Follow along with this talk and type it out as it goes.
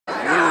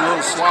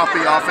little sloppy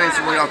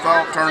offensively, I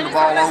thought. Turned the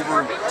ball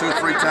over 2 or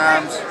 3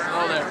 times.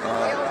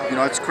 You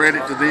know, it's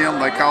credit to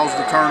them. They caused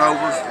the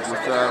turnovers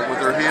with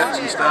their hits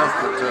and stuff.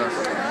 But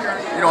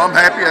you know, I'm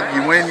happy.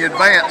 You win, you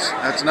advance.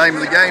 That's the name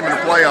of the game in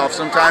the playoffs.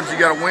 Sometimes you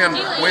got to win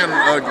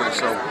ugly.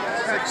 So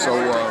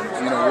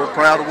you know, we're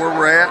proud of where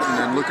we're at, and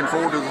then looking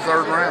forward to the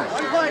 3rd round.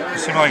 You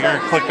seem like you're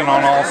clicking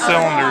on all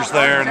cylinders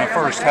there in the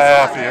first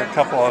half. You had a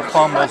couple of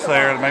fumbles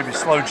there that maybe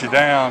slowed you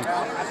down.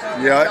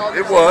 Yeah,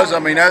 it was. I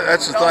mean,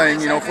 that's the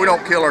thing. You know, if we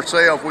don't kill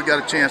ourselves, we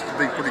got a chance to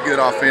be pretty good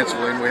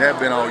offensively, and we have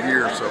been all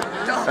year. So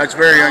that's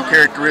very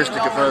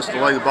uncharacteristic of us to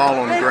lay the ball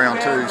on the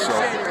ground too.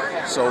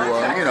 So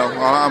you know,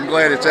 I'm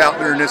glad it's out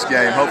during this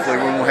game. Hopefully,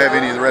 we won't have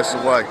any of the rest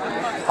of the way.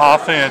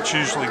 Offense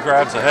usually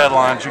grabs the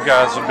headlines. You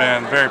guys have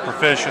been very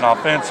proficient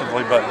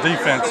offensively, but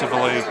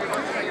defensively,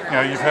 you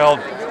know, you've held,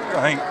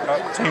 I think,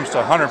 teams to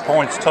 100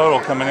 points total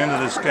coming into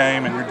this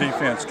game, and your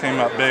defense came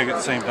up big, it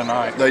seemed,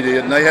 tonight. They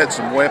did, and they had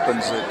some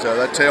weapons.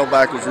 That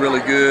tailback was really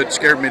good.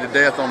 Scared me to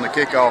death on the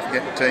kickoff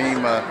team.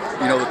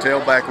 You know, the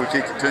tailback, we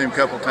kicked it to him a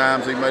couple of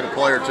times. He made a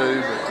play or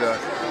two, but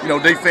you know,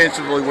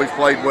 defensively, we've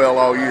played well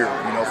all year.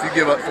 You know, if you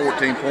give up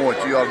 14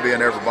 points, you ought to be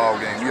in every ball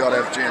game. You ought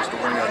to have a chance to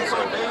win.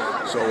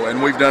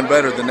 And we've done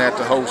better than that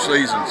the whole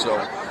season. So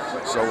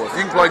if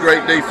you can play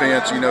great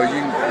defense, you know,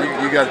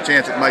 you got a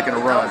chance at making a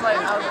run.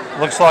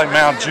 Looks like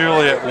Mount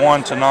Juliet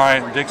won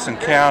tonight in Dixon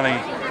County.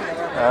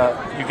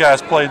 You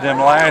guys played them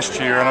last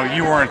year. I know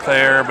you weren't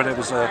there, but it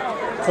was a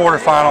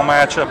quarterfinal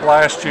matchup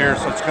last year,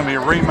 so it's going to be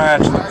a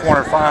rematch in the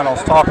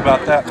quarterfinals. Talk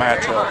about that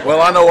matchup.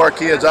 Well, I know our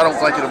kids. I don't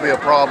think it'll be a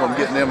problem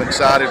getting them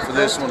excited for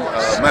this one.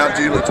 Mount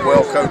Juliet's a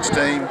well-coached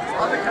team.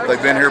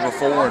 They've been here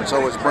before, and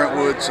so is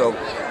Brentwood. So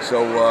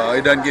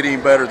it doesn't get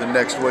any better than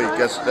next week.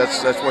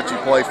 That's what you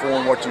play for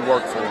and what you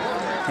work for.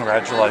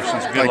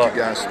 Congratulations. Good luck. Thank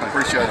you, guys.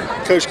 Appreciate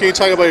it. Coach, can you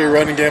talk about your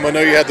running game? I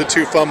know you had the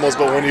 2 fumbles,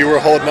 but when you were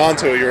holding on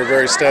to it, you were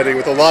very steady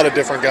with a lot of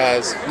different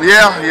guys.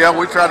 Yeah,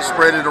 we tried to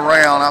spread it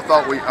around. I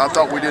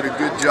thought we did a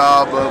good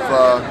job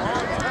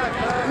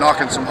of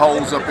knocking some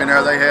holes up in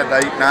there. They had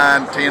 8,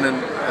 9, 10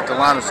 at the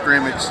line of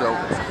scrimmage. So,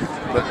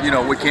 but you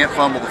know, we can't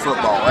fumble the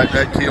football.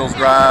 That kills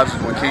drives,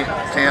 and we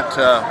can't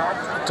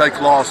take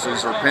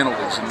losses or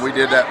penalties. And we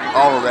did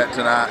all of that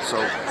tonight. So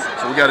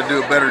we got to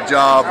do a better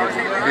job of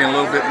being a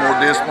little bit more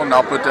disciplined.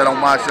 I'll put that on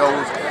my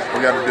shoulders. We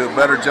got to do a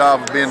better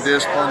job of being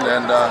disciplined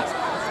and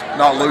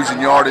not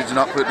losing yardage and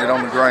not putting it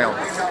on the ground.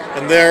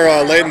 And there,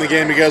 late in the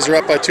game, you guys are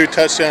up by 2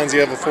 touchdowns. You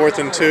have a 4th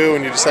and 2,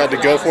 and you decided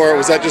to go for it.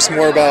 Was that just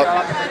more about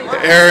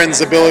Aaron's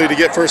ability to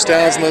get first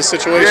downs in those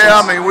situations? Yeah,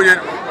 I mean,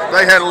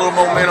 they had a little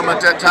momentum at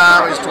that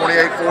time. It was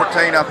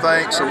 28-14, I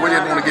think, so we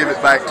didn't want to give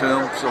it back to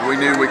them. So we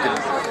knew we could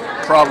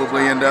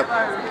probably end up,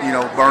 you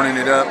know, burning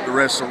it up the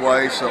rest of the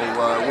way. So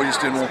we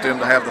just didn't want them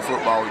to have the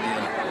football again.